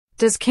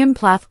Does Kim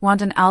Plath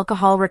want an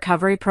alcohol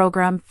recovery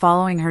program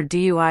following her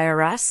DUI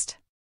arrest?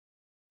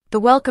 The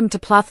Welcome to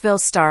Plathville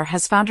star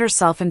has found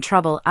herself in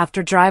trouble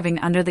after driving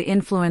under the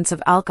influence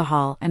of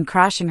alcohol and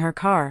crashing her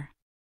car.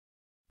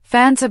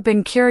 Fans have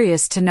been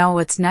curious to know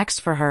what's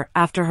next for her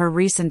after her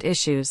recent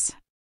issues.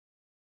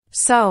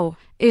 So,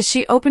 is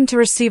she open to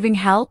receiving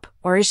help,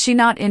 or is she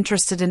not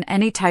interested in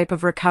any type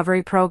of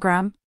recovery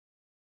program?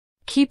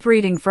 Keep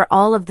reading for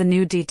all of the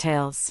new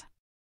details.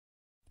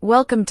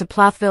 Welcome to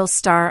Plathville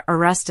star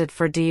arrested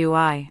for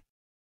DUI.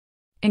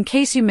 In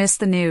case you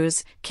missed the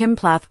news, Kim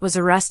Plath was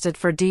arrested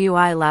for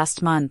DUI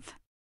last month.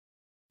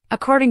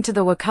 According to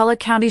the Wakulla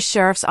County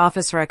Sheriff's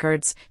Office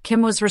records,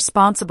 Kim was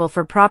responsible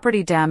for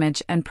property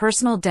damage and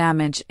personal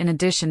damage in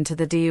addition to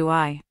the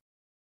DUI.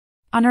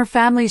 On her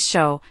family's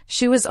show,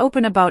 she was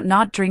open about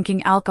not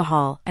drinking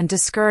alcohol and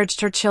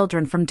discouraged her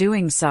children from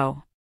doing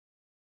so.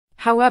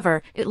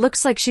 However, it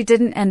looks like she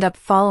didn't end up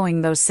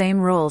following those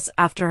same rules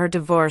after her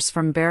divorce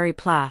from Barry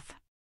Plath.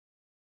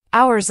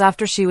 Hours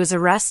after she was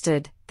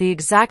arrested, the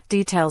exact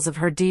details of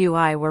her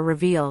DUI were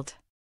revealed.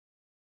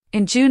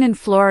 In June in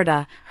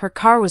Florida, her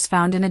car was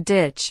found in a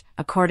ditch,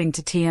 according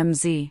to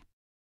TMZ.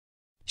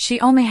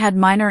 She only had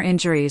minor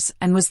injuries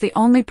and was the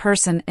only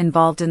person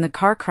involved in the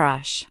car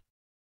crash.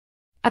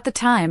 At the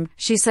time,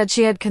 she said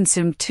she had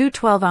consumed 2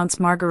 12-ounce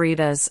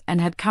margaritas and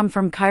had come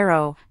from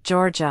Cairo,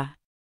 Georgia.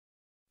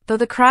 Though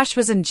the crash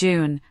was in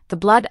June, the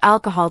blood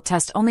alcohol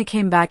test only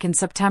came back in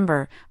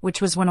September, which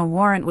was when a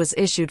warrant was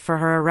issued for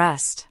her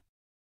arrest.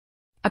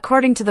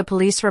 According to the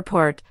police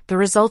report, the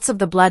results of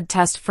the blood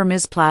test for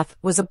Ms. Plath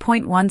was a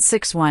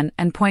 .161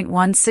 and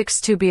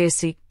 .162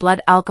 BAC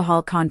blood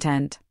alcohol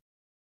content.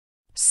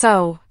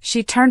 So,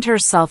 she turned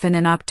herself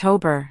in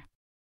October.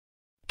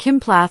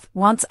 Kim Plath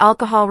wants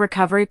alcohol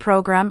recovery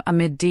program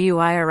amid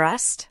DUI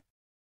arrest?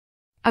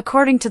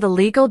 According to the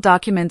legal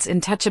documents In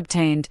Touch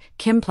obtained,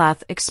 Kim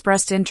Plath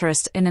expressed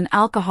interest in an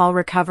alcohol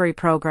recovery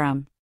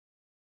program.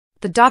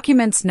 The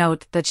documents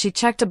note that she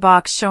checked a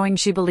box showing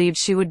she believed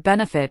she would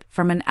benefit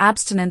from an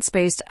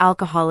abstinence-based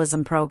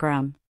alcoholism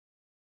program.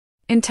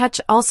 In Touch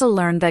also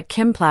learned that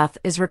Kim Plath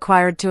is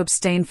required to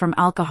abstain from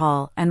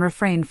alcohol and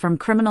refrain from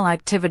criminal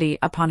activity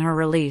upon her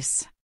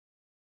release.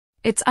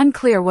 It's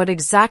unclear what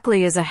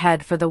exactly is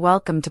ahead for the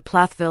Welcome to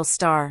Plathville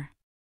star.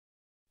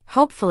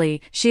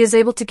 Hopefully, she is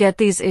able to get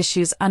these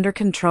issues under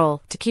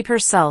control to keep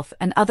herself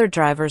and other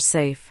drivers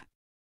safe.